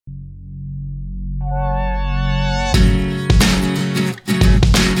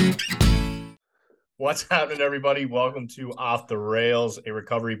What's happening, everybody? Welcome to Off the Rails, a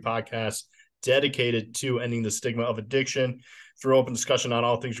recovery podcast dedicated to ending the stigma of addiction through open discussion on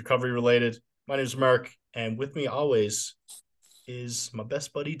all things recovery related. My name is Mark, and with me always is my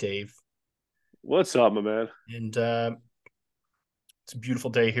best buddy, Dave. What's up, my man? And it's a beautiful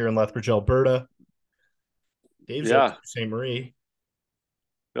day here in Lethbridge, Alberta. Dave's out Yeah. to St. Marie.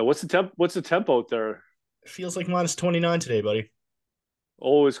 Now, What's the temp out there? It feels like minus 29 today, buddy.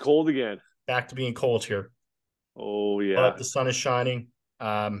 Oh, it's cold again. Back to being cold here, Oh but yeah, the sun is shining.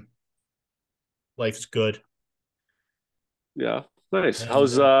 Life's good. yeah. Nice. And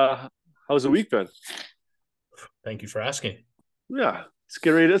How's the week been? thank you for asking. Yeah. Let's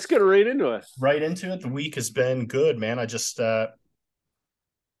get right into it. Right into it. The week has been good, man. I was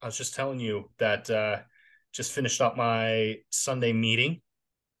just telling you that just finished up my Sunday meeting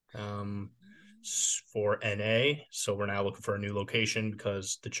um, for NA. So we're now looking for a new location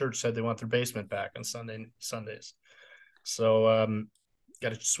because the church said they want their basement back on Sundays. So got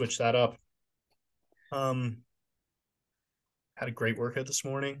to switch that up. Had a great workout this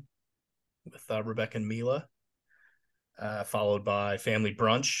morning with Rebecca and Mila, followed by family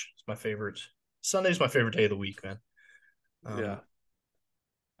brunch. It's my favorite. Sunday's my favorite day of the week, man. Yeah.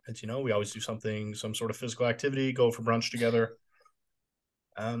 As you know, we always do some sort of physical activity, go for brunch together.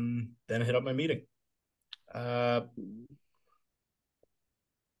 Then hit up my meeting. Other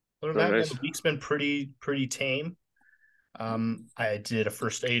than Very that, man, the nice. week's been pretty tame. I did a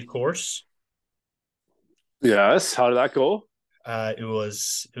first aid course. Yes. How did that go? It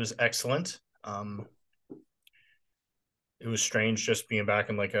was excellent. It was strange just being back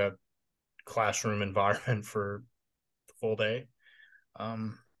in like a classroom environment for the full day.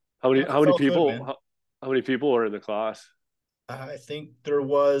 Um, How many but it how many felt good, people man. how many people were in the class? I think there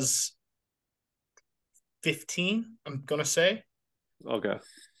was 15. I'm gonna say, Okay.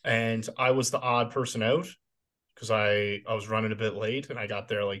 and I was the odd person out because I was running a bit late and I got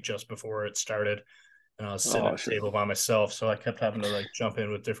there like just before it started and I was sitting at Oh the shit. table by myself, so I kept having to like jump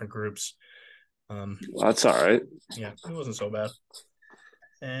in with different groups. Um, That's all right. yeah, it wasn't so bad.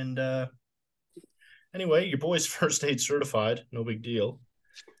 And anyway, your boy's first aid certified, no big deal.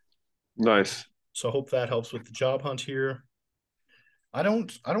 Nice. So I hope that helps with the job hunt here. I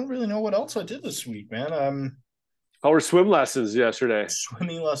don't really know what else I did this week, man. How were swim lessons yesterday?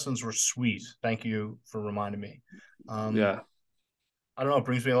 Swimming lessons were sweet. Thank you for reminding me. Um, Yeah. I don't know, it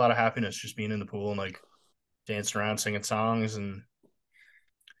brings me a lot of happiness just being in the pool and like dancing around, singing songs, and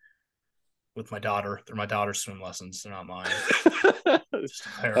with my daughter. They're my daughter's swim lessons. They're not mine. that, Just to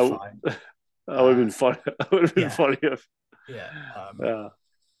that clarify. would have Uh, been fun. That would have been yeah, funny if yeah, yeah.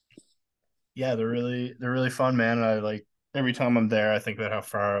 yeah. They're really fun, man. And I like every time I'm there, I think about how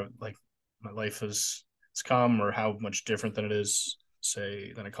far like my life has come, or how much different than it is,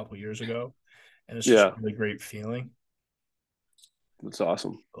 say, than a couple years ago. And it's just a Yeah. really great feeling. That's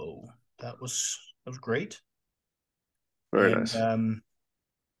awesome. Oh, that was great. Very And nice.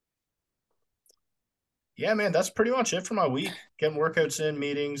 yeah, man, that's pretty much it for my week. Getting workouts in,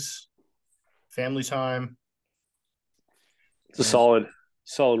 meetings, family time, It's a and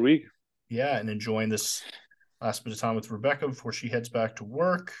solid week. yeah, and enjoying this last bit of time with Rebecca before she heads back to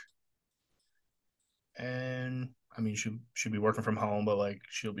work. And I mean, she'll be working from home, but like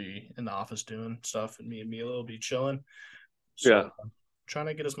she'll be in the office doing stuff, and me and Mila will be chilling. Yeah. So trying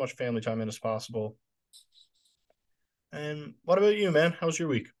to get as much family time in as possible. And what about you, man? How's your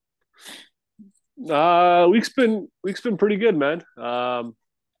week? Week's been pretty good, man.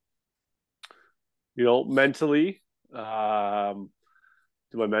 Mentally,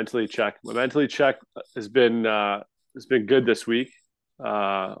 do my mentally check. My mentally check has been good this week.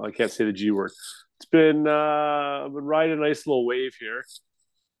 I can't say the G word. It's been I've been riding a nice little wave here.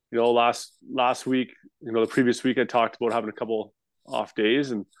 Last week, the previous week I talked about having a couple off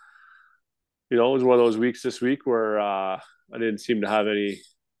days, and it was one of those weeks this week where I didn't seem to have any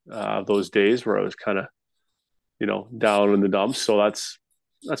of those days where I was kind of down in the dumps. So that's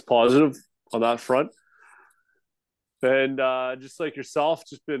positive on that front. And just like yourself,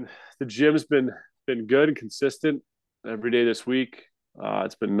 just been the gym's been good and consistent every day this week.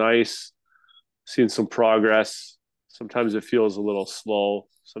 It's been nice, seen some progress. Sometimes it feels a little slow.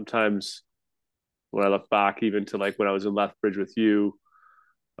 Sometimes when I look back, even to like when I was in Lethbridge with you,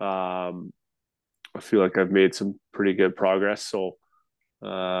 um, I feel like I've made some pretty good progress. So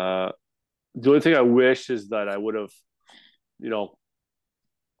the only thing I wish is that I would have, you know,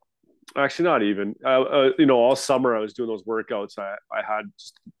 actually not even, all summer I was doing those workouts. I had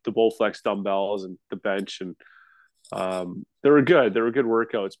just the Bowflex dumbbells and the bench, and they were good. They were good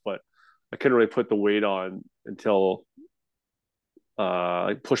workouts, but I couldn't really put the weight on until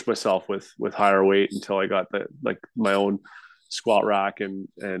like push myself with higher weight until I got the like my own squat rack and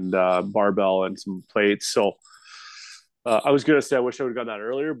barbell and some plates. So I was gonna say I wish I would have gotten that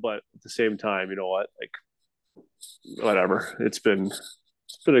earlier, but at the same time, you know what? Like whatever. It's been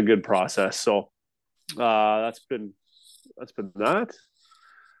a good process. So that's been that.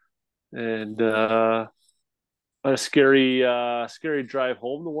 And a scary drive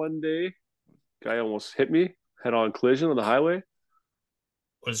home the one day. Guy almost hit me, head on collision on the highway.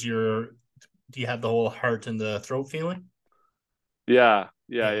 Was your do you have the whole heart in the throat feeling? Yeah,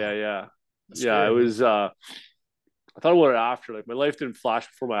 yeah, Yeah, yeah, yeah. that's Yeah, it scary, man. was I thought about it after. Like my life didn't flash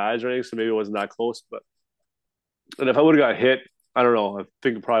before my eyes or anything, so maybe it wasn't that close. But and if I would have got hit, I don't know. I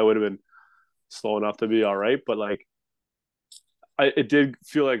think it probably would have been slow enough to be all right. But like it did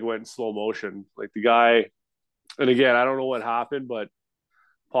feel like it went in slow motion. Like the guy, and again, I don't know what happened, but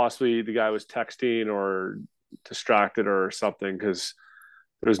possibly the guy was texting or distracted or something because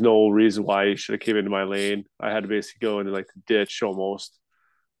there's no reason why he should have came into my lane. I had to basically go into like the ditch almost,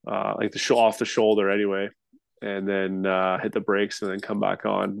 like the off the shoulder anyway, and then hit the brakes and then come back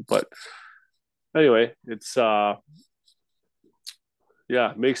on. But anyway, it's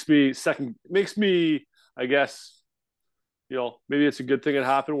yeah, makes me I guess maybe it's a good thing it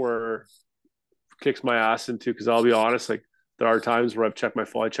happened where it kicks my ass into because I'll be honest, like there are times where I check my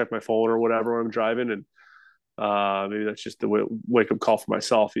phone or whatever when I'm driving, and maybe that's just the wake up call for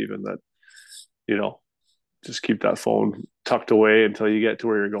myself, even that you know just keep that phone tucked away until you get to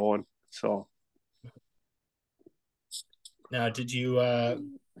where you're going. So Now, did you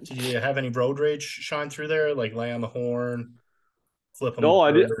have any road rage shine through there? Like lay on the horn, flip on the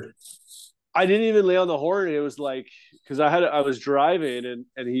no, bird? I didn't even lay on the horn. It was like because I was driving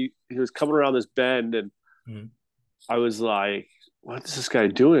and he was coming around this bend and Mm-hmm. I was like, what is this guy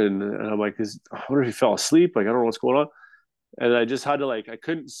doing? And I'm like, I wonder if he fell asleep. Like I don't know what's going on. And I just had to like I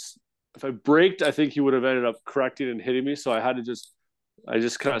couldn't if I braked, I think he would have ended up correcting and hitting me. So I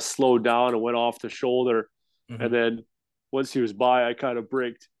just kind of slowed down and went off the shoulder. And Mm-hmm. then once he was by, I kind of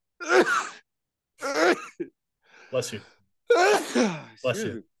braked. Bless you. Bless Excuse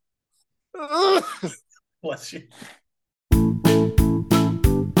you. me. Bless you.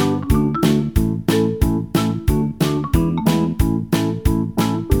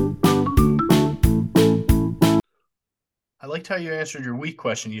 I liked how you answered your week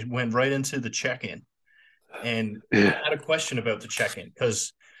question. You went right into the check-in. And I Yeah. had a question about the check-in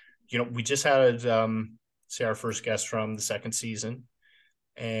because we just had say our first guest from the second season.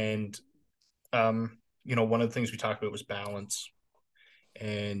 And one of the things we talked about was balance.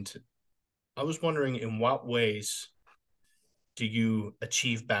 And I was wondering in what ways do you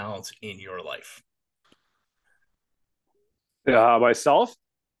achieve balance in your life? Myself.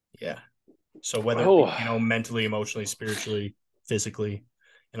 Yeah. So whether it Oh, be, mentally, emotionally, spiritually, physically,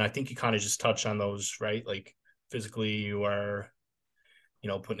 and I think you kind of just touched on those, right? Like physically, you are,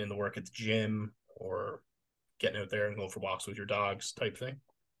 putting in the work at the gym or getting out there and going for walks with your dogs type thing.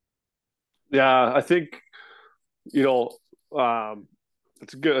 yeah. I think you know. Um,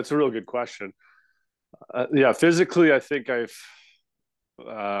 it's good. It's a real good question. Yeah, physically, I think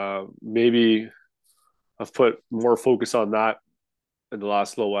maybe I've put more focus on that in the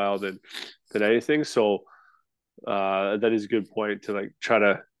last little while than anything. So that is a good point to like try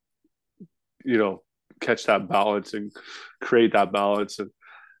to you know catch that balance and create that balance. And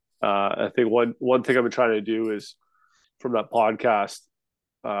I think one thing I've been trying to do is from that podcast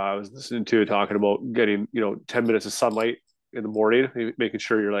I was listening to talking about getting 10 minutes of sunlight in the morning, making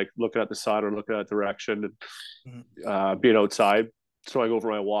sure you're like looking at the sun or looking at the direction Mhm. and being outside. So I go for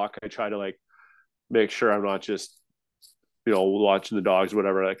my walk. I try to like make sure I'm not just watching the dogs or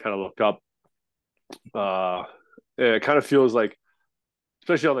whatever. I kind of look up. Uh, it kind of feels like,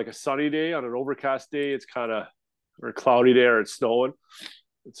 especially on like a sunny day, on an overcast day, it's kind of or a cloudy day or it's snowing.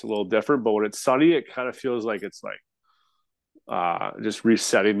 It's a little different, but when it's sunny, it kind of feels like it's like just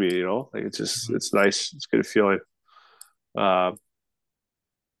resetting me. Like it's nice. It's a good feeling. Uh,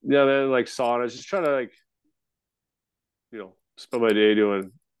 yeah, man, like saunas, just trying to like spend my day doing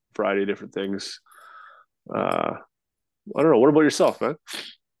a variety of different things. Uh, I don't know. What about yourself, man?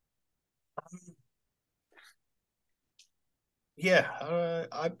 Yeah,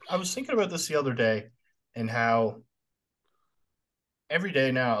 I was thinking about this the other day, and how every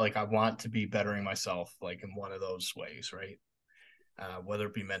day now, like I want to be bettering myself, like in one of those ways, right? Whether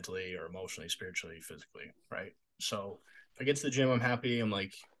it be mentally or emotionally, spiritually, physically, right? So if I get to the gym, I'm happy. I'm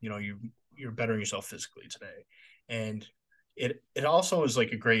like, you're bettering yourself physically today, and it also is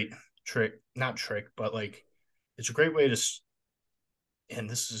like a great trick, not trick, but like it's a great way to. And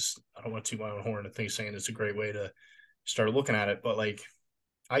this is I don't want to toot my own horn. I think saying it's a great way to started looking at it. But like,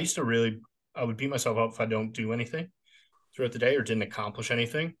 I would beat myself up if I don't do anything throughout the day or didn't accomplish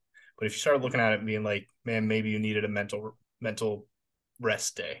anything. But if you start looking at it and being like, man, maybe you needed a mental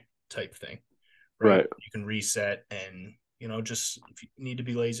rest day type thing, right? Right. You can reset and, just if you need to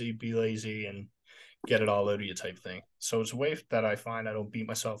be lazy and get it all out of you type thing. So it's a way that I find I don't beat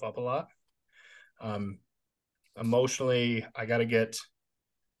myself up a lot. Um, Emotionally, I got to get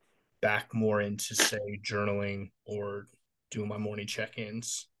back more into, say, journaling or doing my morning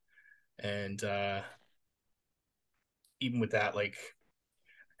check-ins. And even with that, like,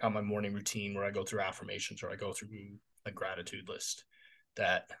 I got my morning routine where I go through affirmations or I go through a gratitude list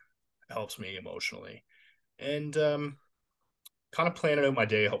that helps me emotionally. And kind of planning out my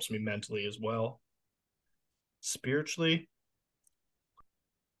day helps me mentally as well. Spiritually,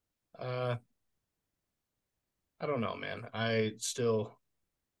 uh, I don't know, man. I've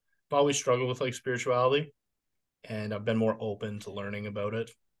always struggled with like spirituality, and I've been more open to learning about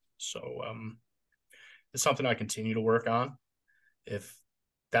it. So it's something I continue to work on. If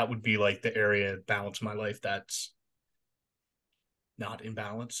that would be like the area of balance in my life that's not in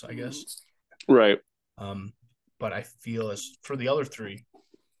balance, I guess. Right. Um, but I feel as for the other three,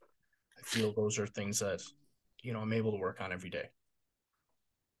 I feel those are things that I'm able to work on every day.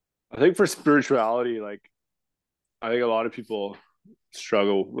 I think for spirituality, like I think a lot of people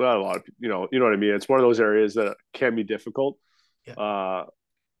struggle. Not a lot of you know what I mean. It's one of those areas that can be difficult. Yeah. Uh,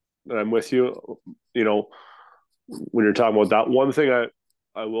 and I'm with you. You know, when you're talking about that, one thing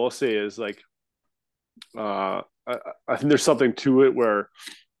I will say is like I think there's something to it where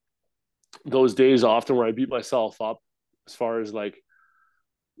those days often where I beat myself up as far as like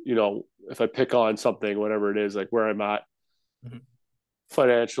if I pick on something, whatever it is, like where I'm at Mm-hmm.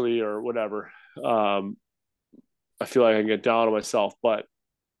 financially or whatever, um, I feel like I can get down on myself. But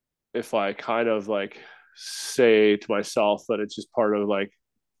if I kind of like say to myself that it's just part of like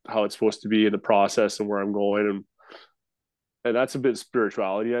how it's supposed to be in the process and where I'm going, and that's a bit of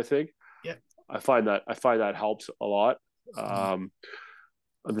spirituality, I think. Yeah. I find that helps a lot. Mm-hmm. Um,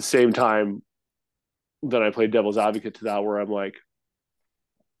 at the same time, then I play devil's advocate to that, where I'm like,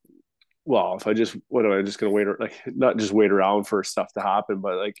 well, if I just what am I just gonna wait, like not just wait around for stuff to happen,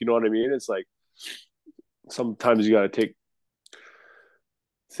 but like you know what I mean? It's like sometimes you got to take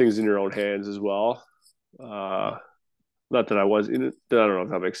things in your own hands as well. Mm-hmm. Not that I was in it. I don't know if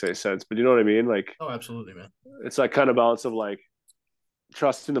that makes any sense, but you know what I mean? Like Oh, absolutely, man. it's that kind of balance of like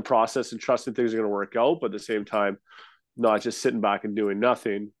trusting the process and trusting things are going to work out, but at the same time, not just sitting back and doing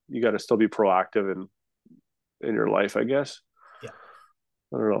nothing. You got to still be proactive in your life, I guess. Yeah.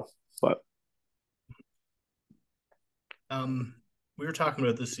 I don't know, but Um, we were talking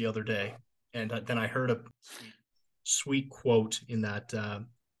about this the other day, and then I heard a sweet quote in that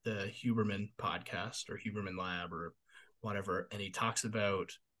the Huberman podcast or Huberman Lab or whatever, and he talks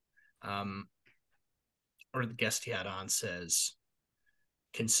about um, or the guest he had on says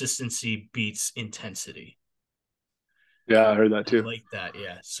consistency beats intensity. yeah, I heard that I too. like that.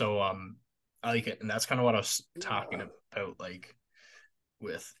 Yeah. So I like it. And that's kind of what I was talking about, like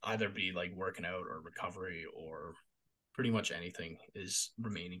with either be like working out or recovery or pretty much anything is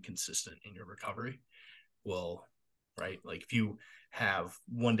remaining consistent in your recovery. Well, right. Like if you have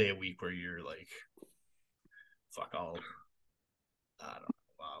one day a week where you're like, fuck, I don't know,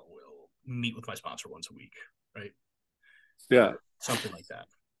 I will meet with my sponsor once a week, right? Yeah, Something like that.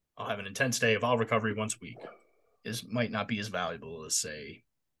 I'll have an intense day of all recovery once a week. Is might not be as valuable as say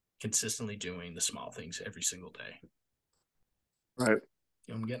consistently doing the small things every single day. right.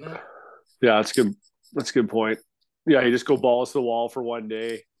 You know what I'm getting at? Yeah, that's good. That's a good point. Yeah, you just go balls to the wall for one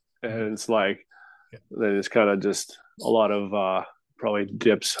day, Mm-hmm. and it's like Yeah. then it's kind of just a lot of probably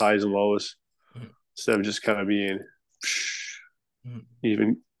dips, highs and lows, Mm-hmm. instead of just kind of being Mm-hmm.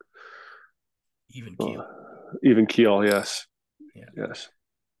 even Even uh, keel. even keel. Yes, Yeah. yes.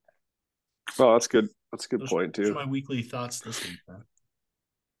 Oh, that's good. That's a good point Those are too. my weekly thoughts this week, man.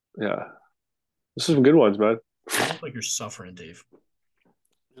 Yeah, this is some good ones, man. You look like you're suffering, Dave.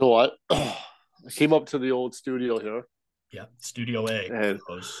 You know what? I came up to the old studio here Yeah. Studio A and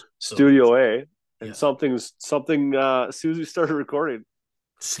for those Studio listening. A, and Yeah. something. As soon as we started recording,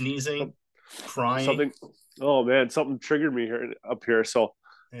 Sneezing, some, crying. something. Oh man, something triggered me here up here. So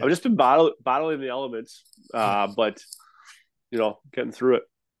Yeah. I've just been battling the elements, Yeah. but getting through it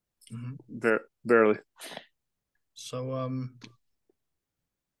Mm-hmm. barely. So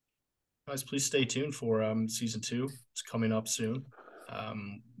guys, please stay tuned for season 2. It's coming up soon.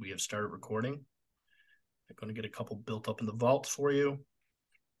 We have started recording. I'm going to get a couple built up in the vault for you,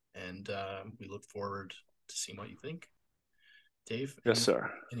 and we look forward to seeing what you think. Dave, Yes,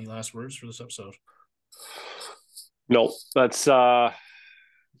 sir. any last words for this episode? No, that's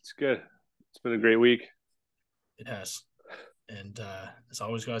it's good. It's been a great week. It has. And as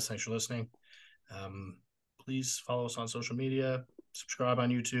always, guys, thanks for listening. Please follow us on social media, subscribe on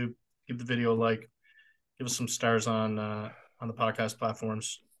YouTube, give the video a like, give us some stars on the podcast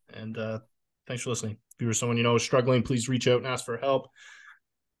platforms, and thanks for listening. If you're someone you know is struggling, please reach out and ask for help.